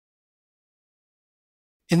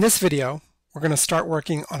In this video, we're going to start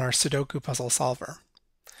working on our Sudoku Puzzle Solver.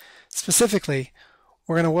 Specifically,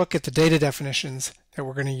 we're going to look at the data definitions that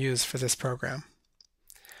we're going to use for this program.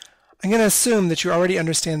 I'm going to assume that you already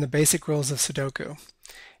understand the basic rules of Sudoku.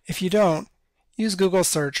 If you don't, use Google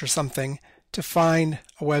search or something to find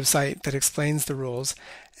a website that explains the rules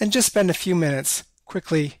and just spend a few minutes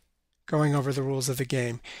quickly going over the rules of the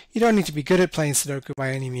game. You don't need to be good at playing Sudoku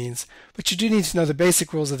by any means, but you do need to know the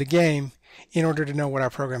basic rules of the game in order to know what our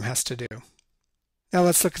program has to do. Now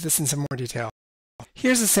let's look at this in some more detail.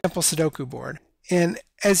 Here's a sample Sudoku board, and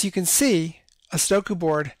as you can see, a Sudoku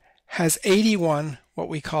board has 81 what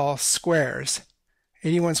we call squares.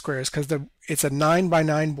 81 squares because it's a 9 by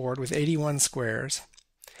 9 board with 81 squares.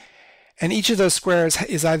 And each of those squares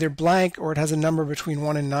is either blank or it has a number between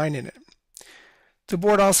 1 and 9 in it. The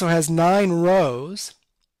board also has 9 rows,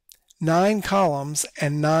 9 columns,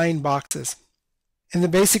 and 9 boxes. And the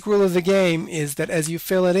basic rule of the game is that as you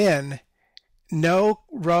fill it in, no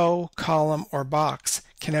row, column, or box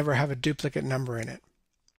can ever have a duplicate number in it.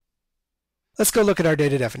 Let's go look at our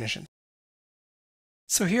data definition.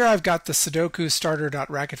 So here I've got the Sudoku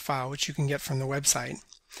starter.racket file, which you can get from the website.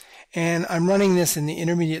 And I'm running this in the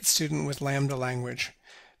intermediate student with Lambda language,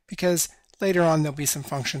 because later on there'll be some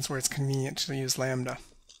functions where it's convenient to use Lambda.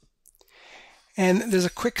 And there's a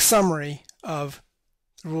quick summary of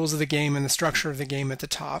the rules of the game and the structure of the game at the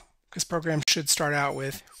top, because programs should start out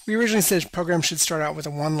with, we originally said programs should start out with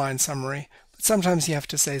a one-line summary, but sometimes you have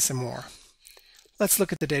to say some more. Let's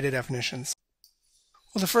look at the data definitions.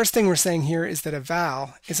 Well, the first thing we're saying here is that a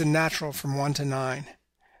val is a natural from 1 to 9.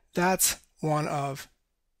 That's one of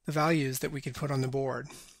the values that we could put on the board.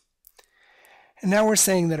 And now we're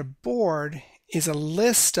saying that a board is a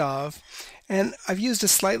list of, and I've used a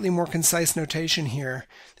slightly more concise notation here.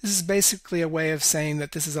 This is basically a way of saying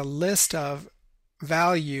that this is a list of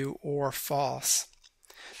value or false.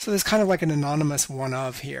 So there's kind of like an anonymous one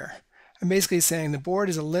of here. I'm basically saying the board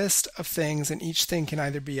is a list of things and each thing can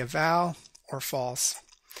either be a val or false.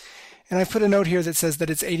 And I've put a note here that says that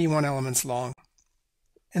it's 81 elements long.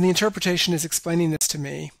 And the interpretation is explaining this to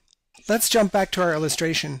me. Let's jump back to our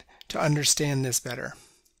illustration to understand this better.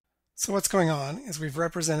 So what's going on is we've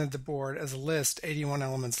represented the board as a list 81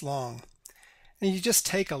 elements long. And you just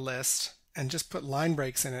take a list and just put line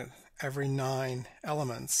breaks in it every 9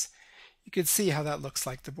 elements. You could see how that looks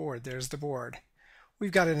like the board. There's the board.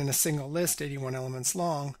 We've got it in a single list 81 elements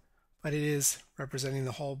long, but it is representing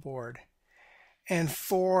the whole board. And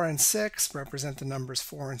 4 and 6 represent the numbers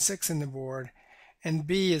 4 and 6 in the board, and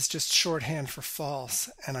B is just shorthand for false,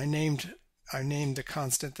 and I named the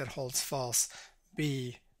constant that holds false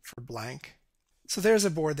B for blank. So there's a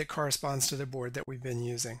board that corresponds to the board that we've been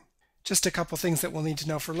using. Just a couple things that we'll need to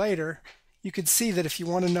know for later. You could see that if you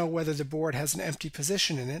want to know whether the board has an empty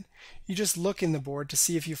position in it, you just look in the board to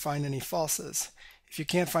see if you find any falses. If you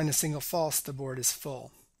can't find a single false, the board is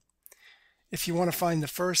full. If you want to find the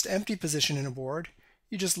first empty position in a board,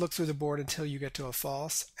 you just look through the board until you get to a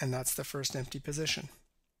false, and that's the first empty position.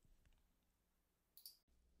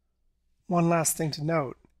 One last thing to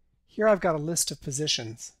note. Here I've got a list of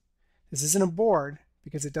positions. This isn't a board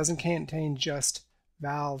because it doesn't contain just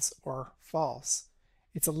vals or false.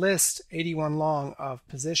 It's a list 81 long of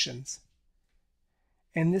positions.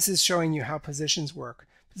 And this is showing you how positions work.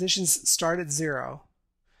 Positions start at 0.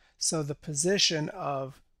 So the position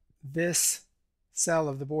of this cell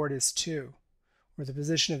of the board is 2, where the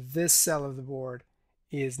position of this cell of the board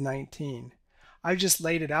is 19. I've just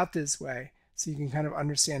laid it out this way so you can kind of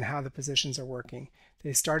understand how the positions are working.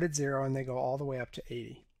 They start at 0 and they go all the way up to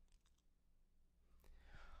 80.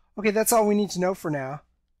 Okay, that's all we need to know for now.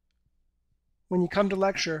 When you come to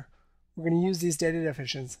lecture, we're going to use these data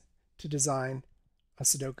definitions to design a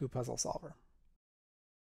Sudoku puzzle solver.